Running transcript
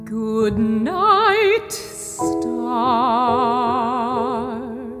Good night, stars.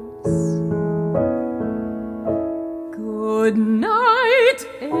 Good night,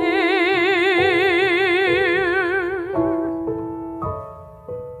 air.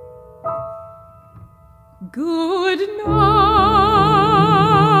 Good night,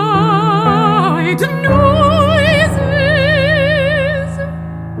 noises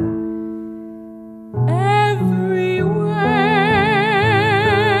everywhere.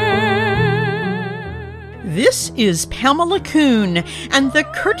 This is Pamela Kuhn, and the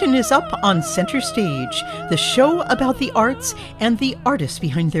curtain is up on Center Stage, the show about the arts and the artists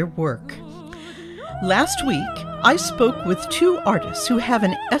behind their work. Last week, I spoke with two artists who have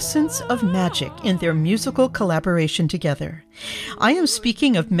an essence of magic in their musical collaboration together. I am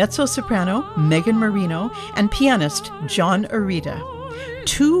speaking of mezzo-soprano Megan Marino and pianist John Arida.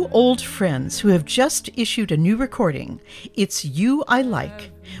 Two old friends who have just issued a new recording, It's You I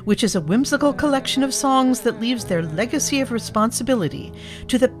Like, which is a whimsical collection of songs that leaves their legacy of responsibility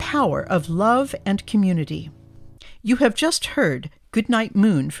to the power of love and community. You have just heard Goodnight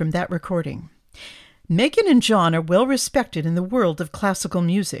Moon from that recording. Megan and John are well respected in the world of classical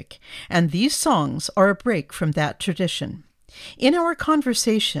music, and these songs are a break from that tradition. In our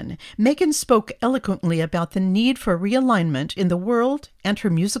conversation, Megan spoke eloquently about the need for realignment in the world and her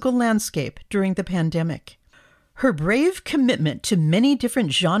musical landscape during the pandemic. Her brave commitment to many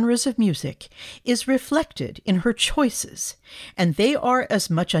different genres of music is reflected in her choices, and they are as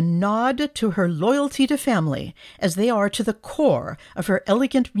much a nod to her loyalty to family as they are to the core of her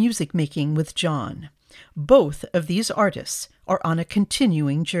elegant music making with John. Both of these artists are on a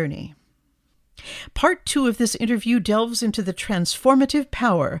continuing journey. Part 2 of this interview delves into the transformative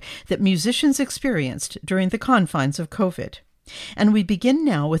power that musicians experienced during the confines of COVID. And we begin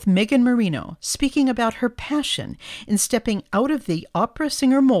now with Megan Marino speaking about her passion in stepping out of the opera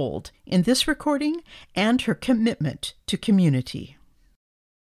singer mold in this recording and her commitment to community.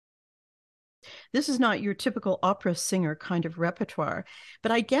 This is not your typical opera singer kind of repertoire,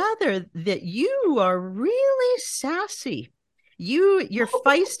 but I gather that you are really sassy. You're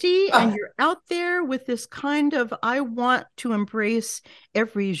feisty and you're out there with this kind of, I want to embrace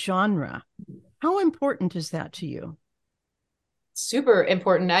every genre. How important is that to you? Super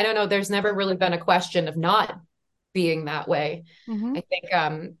important. I don't know. There's never really been a question of not being that way. Mm-hmm. I think,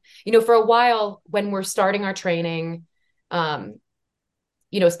 for a while when we're starting our training,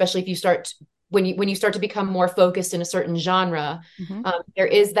 especially if you start, when you start to become more focused in a certain genre, Mm-hmm. There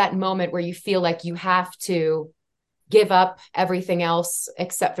is that moment where you feel like you have to give up everything else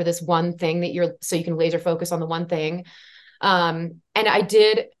except for this one thing so you can laser focus on the one thing. And I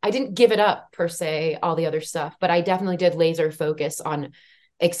didn't give it up per se, all the other stuff, but I definitely did laser focus on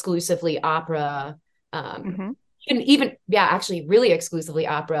exclusively opera. Mm-hmm. Actually really exclusively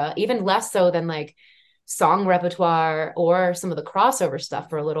opera, even less so than like song repertoire or some of the crossover stuff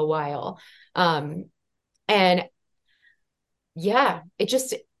for a little while. And yeah, it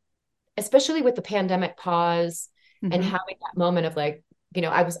just, especially with the pandemic pause Mm-hmm. and having that moment of like,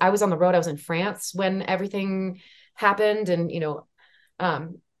 I was on the road, I was in France when everything happened, and it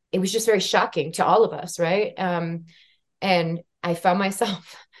was just very shocking to all of us, right? And I found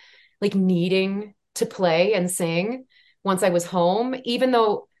myself like needing to play and sing once I was home, even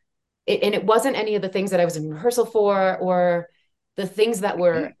though it wasn't any of the things that I was in rehearsal for, or the things that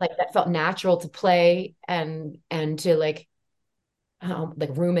were like that felt natural to play and to like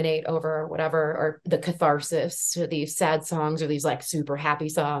ruminate over or whatever, or the catharsis or these sad songs or these like super happy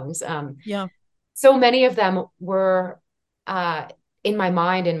songs. Yeah. So many of them were in my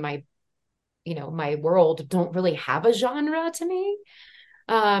mind, and my world don't really have a genre to me.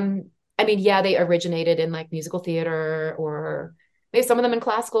 They originated in like musical theater, or maybe some of them in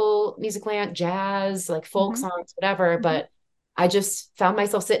classical music land, jazz, like folk Mm-hmm. songs, whatever. Mm-hmm. But I just found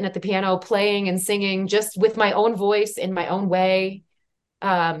myself sitting at the piano, playing and singing just with my own voice in my own way,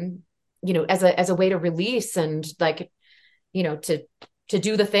 as a way to release and like, to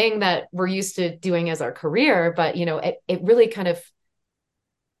do the thing that we're used to doing as our career. But, it really kind of,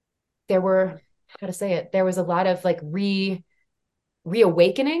 there was a lot of like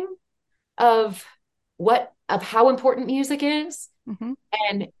reawakening of how important music is. Mm-hmm.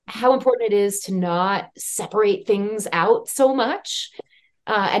 And how important it is to not separate things out so much,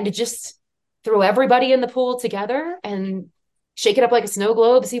 and to just throw everybody in the pool together and shake it up like a snow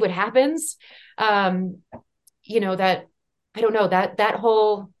globe, see what happens. That, I don't know, that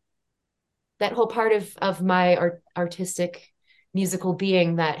whole part of my artistic musical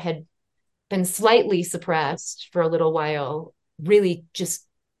being that had been slightly suppressed for a little while really just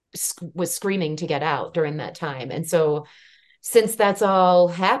was screaming to get out during that time. And so since that's all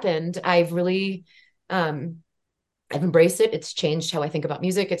happened, um, I've embraced it. It's changed how I think about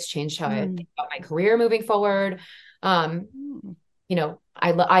music. It's changed how I Mm. think about my career moving forward. Um, Mm.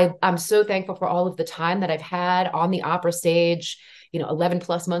 I'm so thankful for all of the time that I've had on the opera stage, 11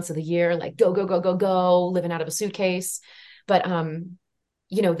 plus months of the year, like go, go, go, go, go, living out of a suitcase. But,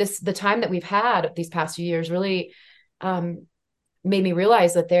 the time that we've had these past few years really, um, made me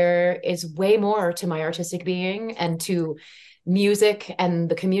realize that there is way more to my artistic being and to music and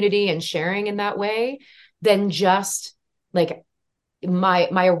the community and sharing in that way than just like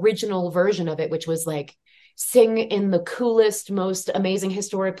my original version of it, which was like sing in the coolest, most amazing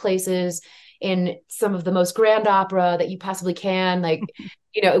historic places in some of the most grand opera that you possibly can. Like,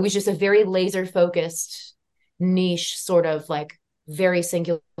 it was just a very laser focused, niche sort of like very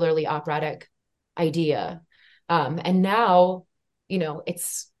singularly operatic idea. And now,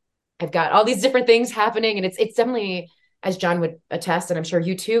 it's I've got all these different things happening, and it's definitely, as John would attest, and I'm sure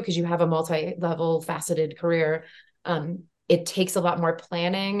you too, because you have a multi-level faceted career. It takes a lot more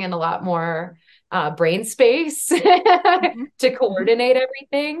planning and a lot more brain space Mhm. to Mhm. coordinate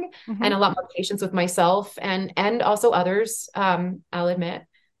everything, and Mhm. a lot more patience with myself and also others. I'll admit,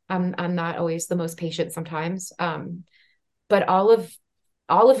 I'm not always the most patient sometimes, but all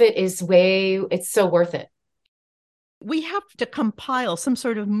of it is it's so worth it. We have to compile some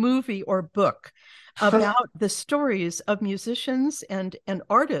sort of movie or book about the stories of musicians and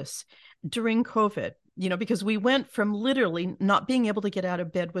artists during COVID, because we went from literally not being able to get out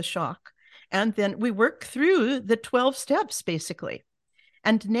of bed with shock. And then we worked through the 12 steps basically.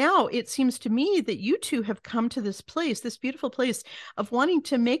 And now it seems to me that you two have come to this place, this beautiful place of wanting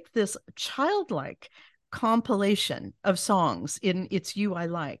to make this childlike compilation of songs in It's You I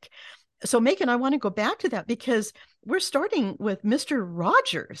Like. So, Megan, I want to go back to that because we're starting with Mr.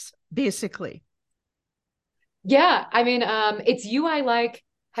 Rogers, basically. Yeah, I mean, It's You I Like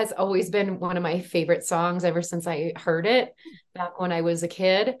has always been one of my favorite songs ever since I heard it back when I was a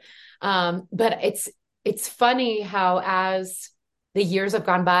kid. But it's funny how as the years have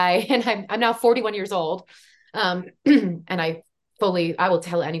gone by, and I'm now 41 years old, and I will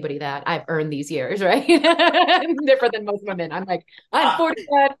tell anybody that I've earned these years, right? I'm different than most women. I'm like, I'm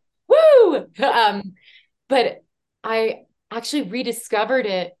 41, woo! But I actually rediscovered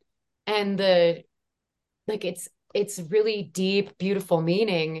it, and the like it's really deep, beautiful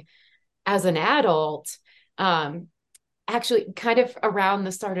meaning as an adult. Um, Actually, kind of around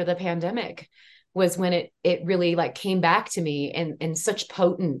the start of the pandemic was when it really like came back to me in such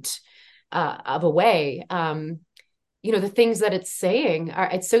potent of a way. The things that it's saying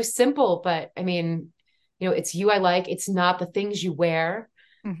it's so simple, but I mean, it's you I like. It's not the things you wear.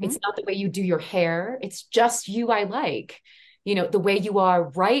 Mm-hmm. It's not the way you do your hair. It's just you I like. The way you are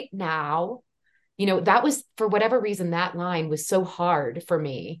right now. That was, for whatever reason, that line was so hard for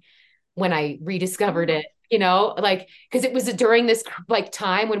me when I rediscovered Oh, it, like, because it was during this like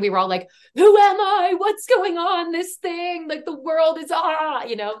time when we were all like, who am I? What's going on? This thing, like the world is, So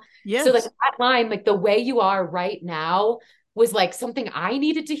like yes, that line, like the way you are right now was like something I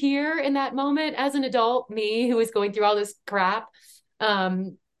needed to hear in that moment as an adult, me who was going through all this crap.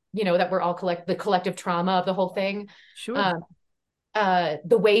 Um, that we're all the collective trauma of the whole thing. sure. Um,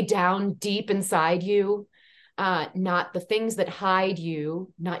 the way down deep inside you, not the things that hide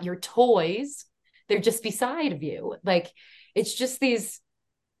you, not your toys. They're just beside of you. Like it's just it's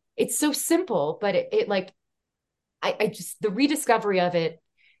so simple, but it like, I just, the rediscovery of it,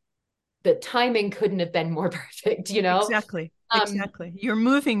 the timing couldn't have been more perfect. Exactly. Um, Exactly. You're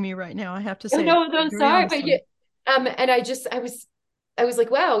moving me right now, I have to oh say, no, no, very sorry, but yeah, honestly. and I was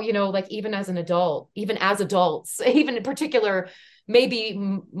like, wow, like even as an adult, even as adults, even in particular, maybe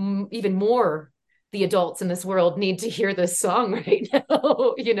even more, the adults in this world need to hear this song right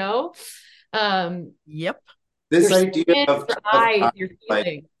now, um, Yep. This your idea skin, of your of eyes, child, your like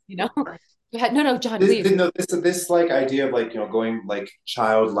feelings. Yeah, no, no, John, this, please. no, this like idea of like going like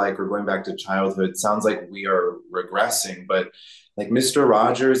childlike or going back to childhood sounds like we are regressing, but like Mr.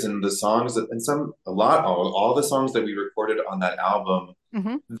 Rogers and the songs that and some a lot all the songs that we recorded on that album,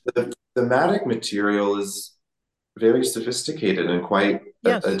 Mm-hmm. the thematic material is very sophisticated and quite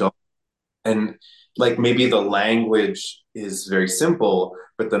Yes. adult, and like maybe the language is very simple,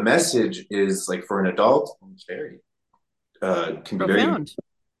 but the message is like for an adult, it's very can be very Profound.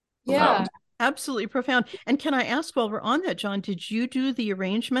 Yeah. profound. Absolutely profound. And can I ask, while we're on that, John, did you do the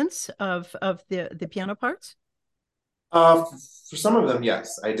arrangements of the piano parts? For some of them,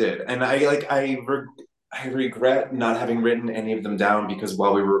 yes, I did, and I regret not having written any of them down because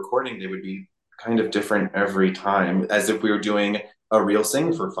while we were recording, they would be kind of different every time, as if we were doing a real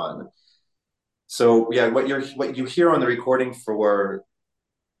sing for fun. So yeah, what you hear on the recording for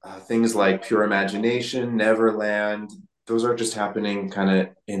things like Pure Imagination, Neverland, those are just happening kind of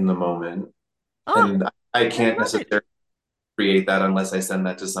in the moment, Oh, and I I can't love it. necessarily create that unless I send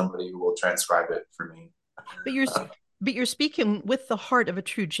that to somebody who will transcribe it for me. But you're but you're speaking with the heart of a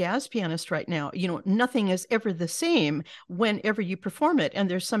true jazz pianist right now. You know, nothing is ever the same whenever you perform it. And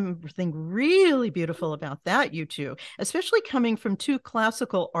there's something really beautiful about that, you two, especially coming from two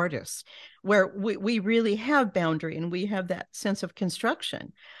classical artists where we really have boundary and we have that sense of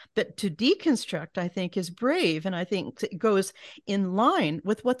construction. But to deconstruct, I think, is brave. And I think it goes in line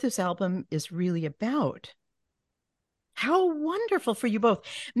with what this album is really about. How wonderful for you both.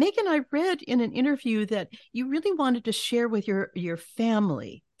 Megan, I read in an interview that you really wanted to share with your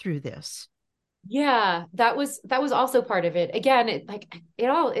family through this. Yeah, that was also part of it. Again, it like it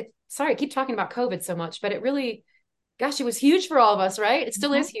all it sorry, I keep talking about COVID so much, but it really, gosh, it was huge for all of us, right? It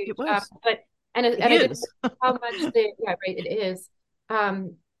still is Mhm. huge. It was. But It and I didn't is. realize how much yeah, right, it is.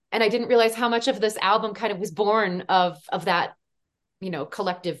 And I didn't realize how much of this album kind of was born of that,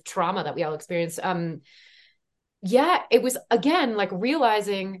 collective trauma that we all experienced. Yeah, it was again like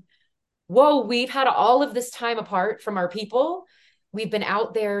realizing, whoa, we've had all of this time apart from our people. We've been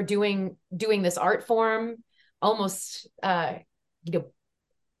out there doing this art form, almost you know,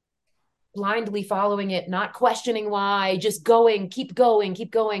 blindly following it, not questioning why, just going, keep going,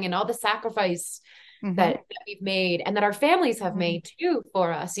 and all the sacrifice Hmm. that we've made and that our families have Hmm. made too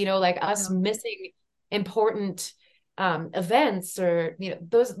for us, like us Yeah. missing important events or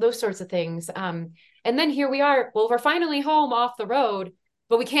those sorts of things. And then here we are. Well, we're finally home off the road,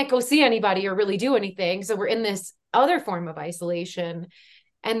 but we can't go see anybody or really do anything. So we're in this other form of isolation,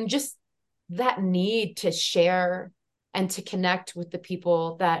 and just that need to share and to connect with the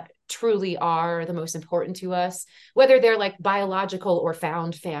people that truly are the most important to us, whether they're like biological or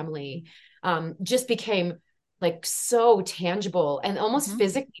found family, just became like so tangible and almost Hmm.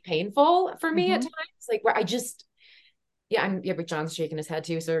 physically painful for me at Hmm. times. Like where I just, yeah, but John's shaking his head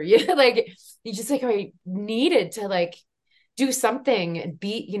too. So yeah, like you just like I needed to like do something and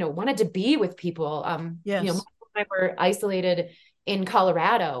be, wanted to be with people. My Yes. husband and I were isolated in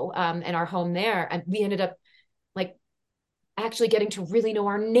Colorado, and our home there, and we ended up like actually getting to really know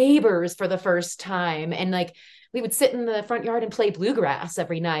our neighbors for the first time. And like we would sit in the front yard and play bluegrass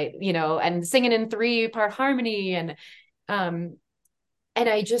every night, and singing in 3-part harmony. Um, and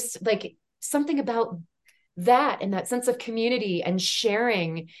I just like something about that and that sense of community and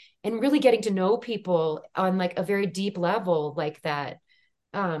sharing and really getting to know people on like a very deep level like that.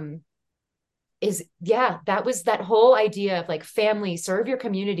 Um, is yeah, that was that whole idea of like family, serve your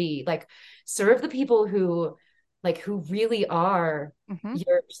community, like serve the people who really are Hmm.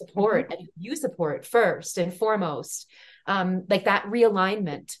 your Hmm. support and who you support first and foremost. Like that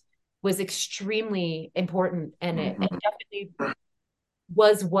realignment was extremely important, and it Mhm. definitely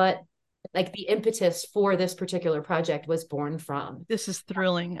was what like the impetus for this particular project was born from. This is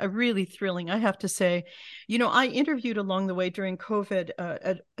thrilling, really thrilling, I have to say. You know, I interviewed along the way during COVID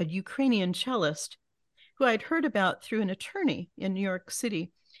a Ukrainian cellist who I'd heard about through an attorney in New York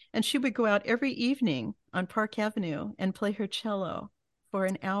City. And she would go out every evening on Park Avenue and play her cello for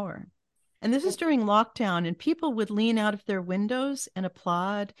an hour. And this is during lockdown, and people would lean out of their windows and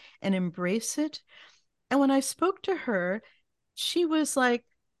applaud and embrace it. And when I spoke to her, she was like,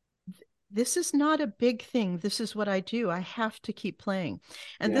 this is not a big thing. This is what I do. I have to keep playing.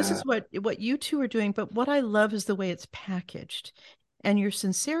 And this Yeah. is what you two are doing. But what I love is the way it's packaged and your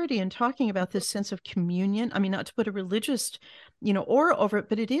sincerity in talking about this sense of communion. I mean, not to put a religious, aura over it,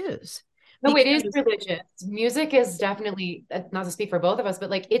 but it is No, it is because religious. Music is definitely, not to speak for both of us, but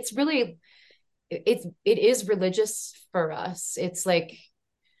like it's really, it is religious for us. It's like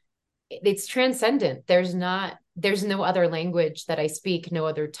it's transcendent. There's no other language that I speak, no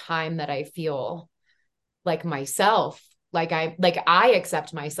other time that I feel like myself. Like I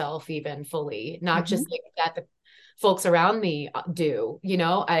accept myself even fully, not Mhm. just like that the folks around me do,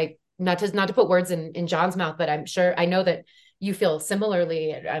 I not to put words in John's mouth, but I'm sure I know that you feel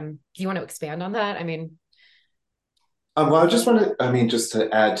similarly. Do you want to expand on that? I mean, Well, I just want to, I mean, just to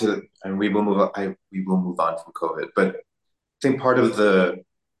add to, and we will move on, we will move on from COVID, but I think part of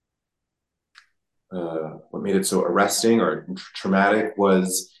what made it so arresting or traumatic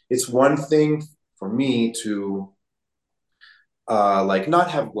was it's one thing for me to like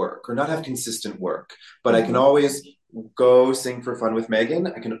not have work or not have consistent work, but I can Mhm. always go sing for fun with Megan.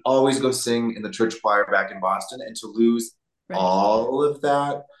 I can always go sing in the church choir back in Boston, and to lose Right. all of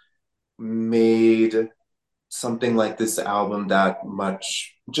that made something like this album that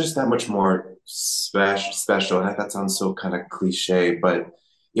much more special. And that sounds so kind of cliche, but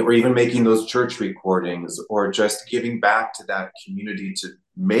or even making those church recordings or just giving back to that community to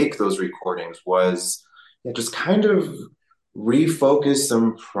make those recordings was, yeah, just kind of refocus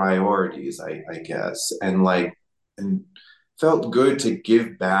some priorities, I guess, and like, and felt good to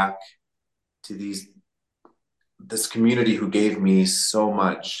give back to this community who gave me so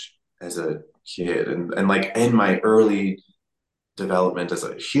much as a kid, and like in my early development as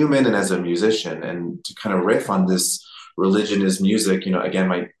a human and as a musician, and to kind of riff on this religion is music. Again,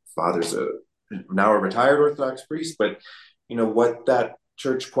 my father's now a retired Orthodox priest, but what that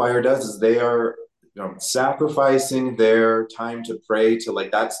church choir does is they are sacrificing their time to pray, to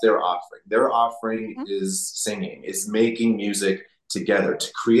like, that's their offering. Their offering Mhm. is singing, is making music together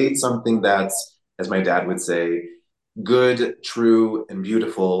to create something that's, as my dad would say, good, true, and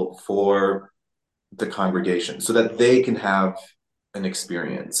beautiful for the congregation so that they can have an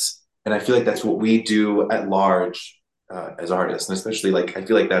experience. And I feel like that's what we do at large as artists. And especially, like, I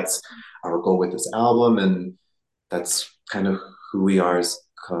feel like that's our goal with this album. And that's kind of who we are as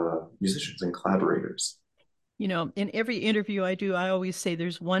musicians and collaborators. In every interview I do, I always say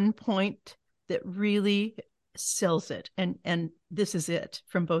there's one point that really sells it. And this is it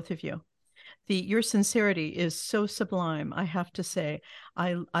from both of you. Your sincerity is so sublime, I have to say.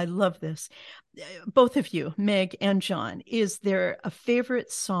 I love this. Both of you, Meg and John, is there a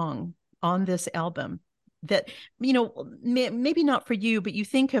favorite song on this album that, maybe not for you, but you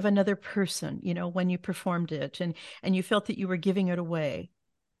think of another person, when you performed it and you felt that you were giving it away?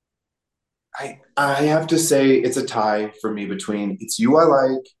 I have to say it's a tie for me between It's You I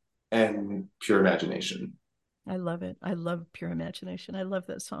Like and Pure Imagination. I love it. I love Pure Imagination. I love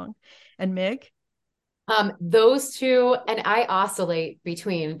that song. And Meg? Those two, and I oscillate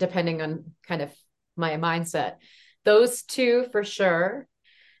between depending on kind of my mindset. Those two for sure.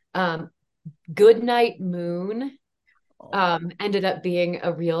 Um, Good Night Moon ended up being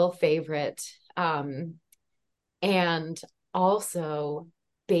a real favorite. And also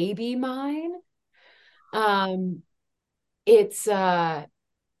Baby Mine. Um, it's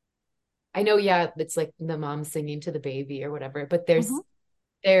I know, yeah, it's like the mom singing to the baby or whatever, but Mhm.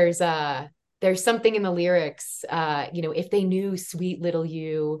 there's there's something in the lyrics, if they knew sweet little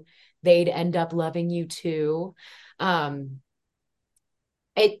you, they'd end up loving you too. Um,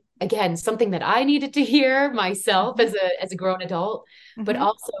 it again, something that I needed to hear myself Mhm. as a grown adult, but Mhm.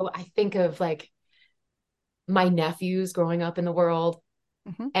 also I think of like my nephews growing up in the world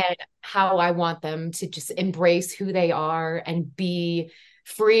Mhm. and how I want them to just embrace who they are and be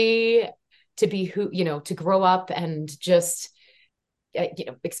free to be who, to grow up and just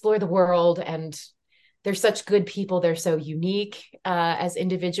explore the world. And they're such good people. They're so unique as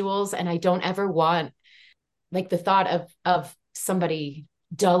individuals. And I don't ever want like the thought of somebody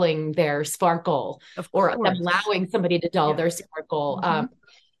dulling their sparkle Of or them course. allowing somebody to dull Yeah. their sparkle. Mhm.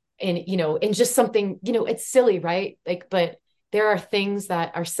 And just something, it's silly, right? Like, but there are things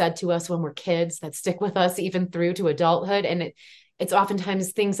that are said to us when we're kids that stick with us even through to adulthood. And it's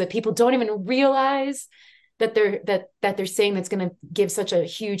oftentimes things that people don't even realize that they're saying, that's going to give such a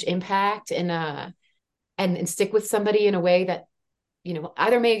huge impact and stick with somebody in a way that,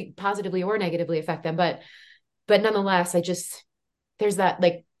 either may positively or negatively affect them. But nonetheless, there's that,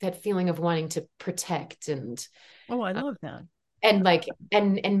 like that feeling of wanting to protect Oh, I uh, love that. and like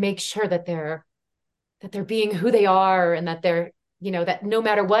and make sure that they're being who they are, and that they're, that no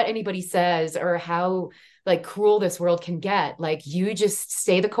matter what anybody says or how like cruel this world can get, like you just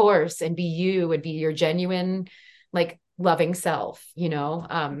stay the course and be you and be your genuine, like loving self. It's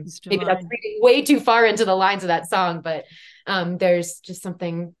Maybe that's divine. reading way too far into the lines of that song, but there's just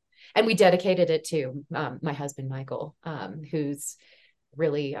something. And we dedicated it to my husband Michael, who's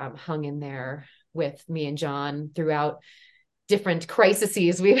really hung in there with me and John throughout different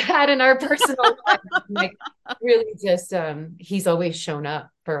crises we've had in our personal lives. Like really just he's always shown up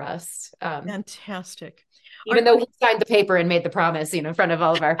for us. Fantastic. Even though he signed the paper and made the promise, in front of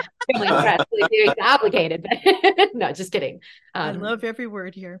all of our family and friends, like he's obligated. But no, just kidding. I Um, love every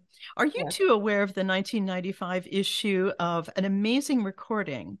word here. Are you yeah. two aware of the 1995 issue of an amazing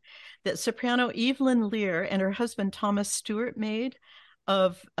recording that soprano Evelyn Lear and her husband Thomas Stewart made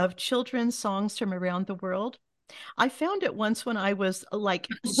of children's songs from around the world? I found it once when I was like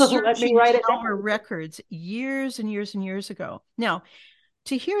Let me searching write it Tower down. records years and years and years ago. Now,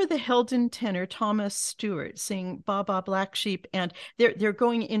 to hear the Heldon tenor Thomas Stewart sing "Ba Ba Black Sheep," and they're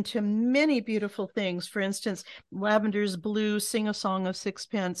going into many beautiful things. For instance, Lavender's Blue, Sing a Song of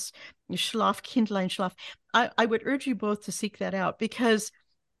Sixpence, Schlaf Kindlein Schlaf. I would urge you both to seek that out because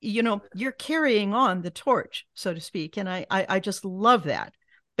you're carrying on the torch, so to speak, and I just love that.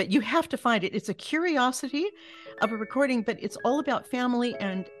 but you have to find it. It's a curiosity of a recording, but it's all about family,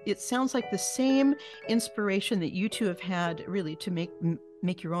 and it sounds like the same inspiration that you two have had really to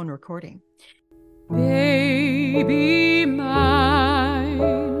make your own recording. Baby mine,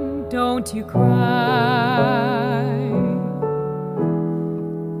 don't you cry.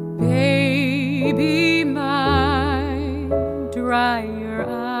 Baby mine, dry your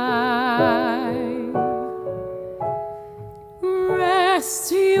eye.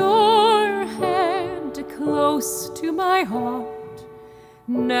 Rest your head close to my heart,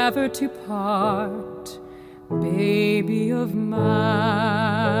 never to part, baby of mine.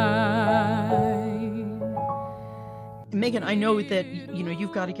 Megan, I know that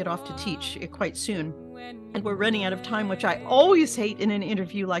you've got to get off to teach quite soon, and we're running out of time, which I always hate in an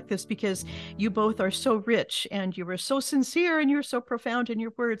interview like this, because you both are so rich and you are so sincere and you're so profound in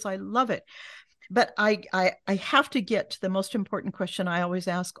your words. I love it. But I have to get to the most important question I always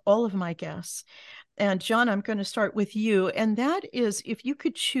ask all of my guests. And John, I'm going to start with you. And that is, if you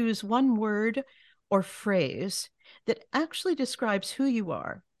could choose one word or phrase that actually describes who you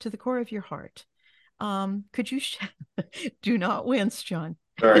are to the core of your heart, could you do not wince, John.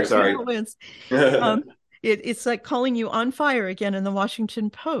 Sorry. Do not wince. It's like calling you on fire again in the Washington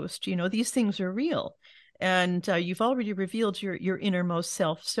Post. These things are real. And you've already revealed your innermost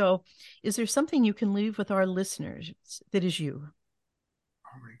self. So is there something you can leave with our listeners that is you?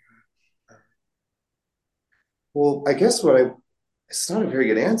 Oh my God. Well, I guess it's not a very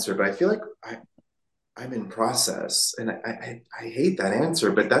good answer, but I feel like I'm in process, and I hate that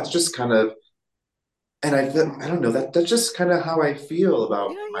answer, but that's just kind of, and I don't know, that's just kind of how I feel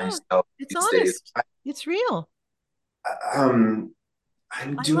about Yeah. myself It's these days. honest. It's real. I'm I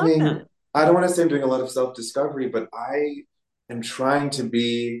love doing, that. I don't want to say I'm doing a lot of self-discovery, but I am trying to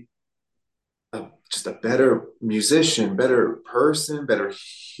be just a better musician, better person, better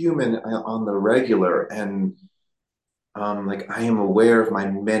human on the regular. And like, I am aware of my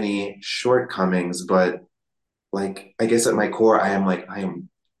many shortcomings, but like, I guess at my core, I am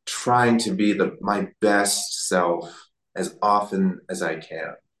trying to be my best self as often as I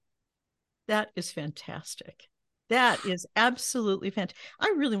can. That is fantastic. That is absolutely fantastic.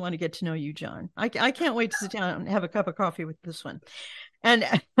 I really want to get to know you, John. I can't wait to sit down and have a cup of coffee with this one. And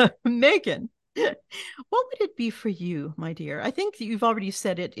Megan, what would it be for you, my dear? I think that you've already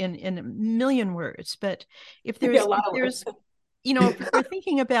said it in a million words, but if there's, if we're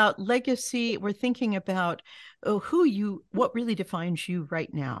thinking about legacy, we're thinking about what really defines you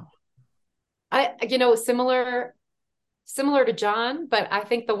right now. Similar to John, but I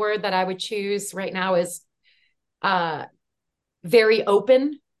think the word that I would choose right now is very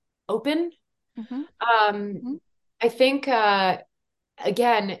open. Mm-hmm. I think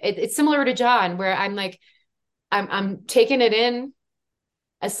again, it's similar to John, where I'm like, I'm taking it in,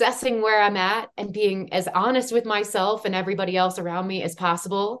 assessing where I'm at, and being as honest with myself and everybody else around me as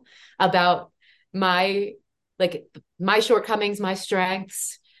possible about my shortcomings, my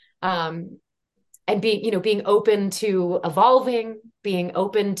strengths, and being open to evolving, being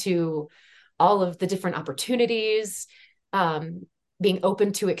open to all of the different opportunities, being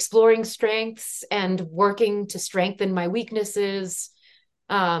open to exploring strengths and working to strengthen my weaknesses.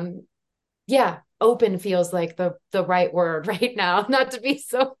 Open feels like the right word right now. Not to be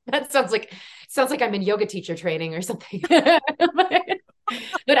so, that sounds like I'm in yoga teacher training or something. But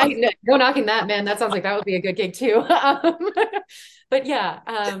no knocking that, man. That sounds like that would be a good gig too. But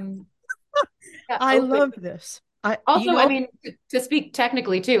I open. love this. I mean, to speak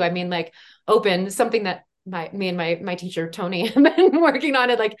technically too, I mean, like, open, something that me and my teacher Tony have been working on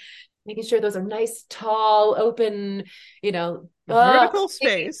it, like making sure those are nice, tall, open, vertical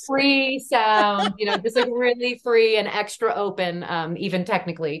space, free sound, just like really free and extra open, even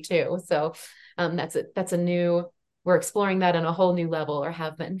technically too. So that's a new, we're exploring that on a whole new level, or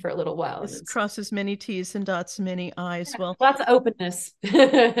have been for a little while. This crosses many T's and dots many I's. Well, lots of openness.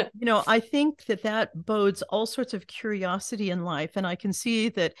 I think that bodes all sorts of curiosity in life. And I can see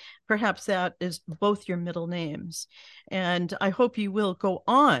that perhaps that is both your middle names. And I hope you will go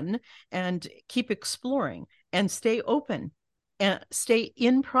on and keep exploring and stay open and stay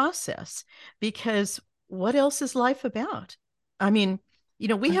in process, because what else is life about? I mean,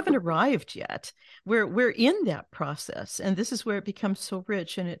 we haven't arrived yet. We're in that process, and this is where it becomes so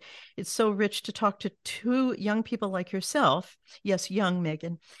rich. And it's so rich to talk to two young people like yourself. Yes, young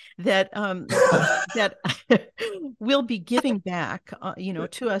Megan, that that will be giving back,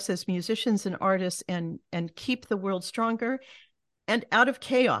 to us as musicians and artists, and keep the world stronger and out of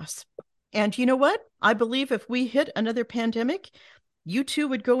chaos. And you know what? I believe if we hit another pandemic, you too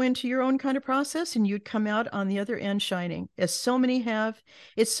would go into your own kind of process and you'd come out on the other end shining, as so many have.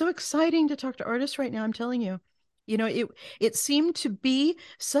 It's so exciting to talk to artists right now, I'm telling you. It seemed to be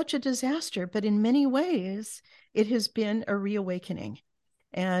such a disaster, but in many ways, it has been a reawakening.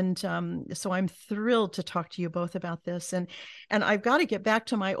 And so I'm thrilled to talk to you both about this. And I've got to get back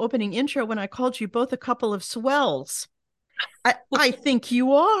to my opening intro when I called you both a couple of swells. I think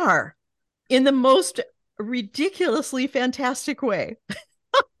you are, in the most ridiculously fantastic way.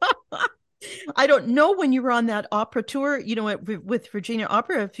 I don't know when you were on that opera tour, with Virginia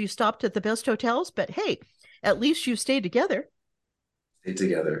Opera, if you stopped at the best hotels, but hey, at least you stayed together. Stayed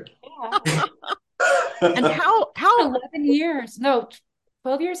together. Yeah. And how 11 years. No,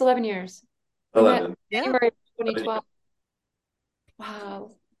 12 years, 11 years. 11. January 2012.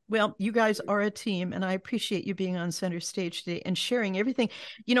 Wow. Well, you guys are a team, and I appreciate you being on center stage today and sharing everything.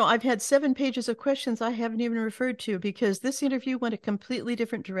 I've had 7 pages of questions I haven't even referred to because this interview went a completely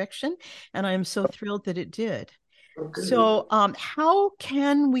different direction, and I am so thrilled that it did. Okay. So how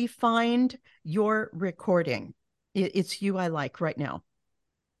can we find your recording? It's You I Like right now.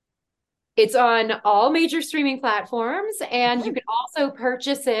 It's on all major streaming platforms, and you can also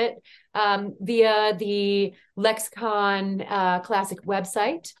purchase it via the Lexicon Classic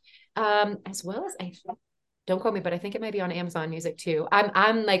website, as well as don't quote me, but I think it might be on Amazon Music too.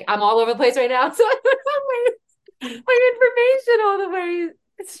 I'm all over the place right now, so I don't have my information all the way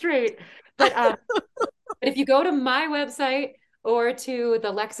straight. But if you go to my website or to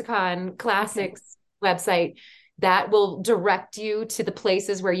the Lexicon Classics website, that will direct you to the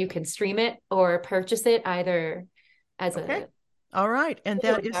places where you can stream it or purchase it, either as all right. And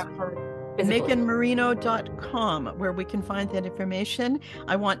that is meganmarino.com, where we can find that information.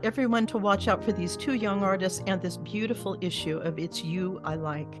 I want everyone to watch out for these 2 young artists and this beautiful issue of It's You I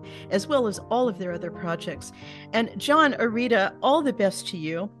Like, as well as all of their other projects. And John, Arida, all the best to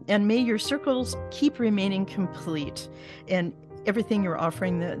you, and may your circles keep remaining complete in everything you're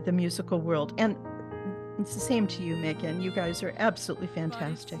offering the musical world. And it's the same to you, Megan. You guys are absolutely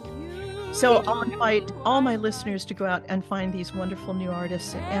fantastic. So I'll invite all my listeners to go out and find these wonderful new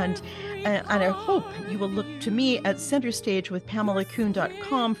artists. And I hope you will look to me at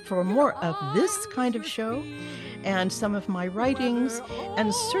centerstagewithpamelakuhn.com for more of this kind of show and some of my writings,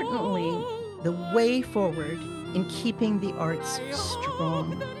 and certainly the way forward in keeping the arts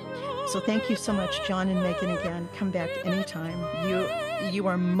strong. So thank you so much, John and Megan, again. Come back anytime. You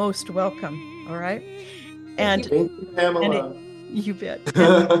are most welcome. All right. And thank you, Pamela. You bet.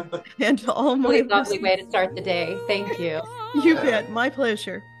 And to all my really lovely way to start the day. Thank you. You bet. My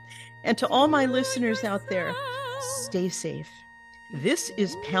pleasure. And to all my listeners out there, stay safe. This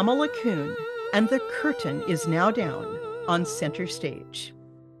is Pamela Kuhn, and the curtain is now down on Center Stage.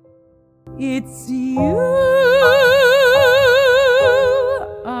 It's you.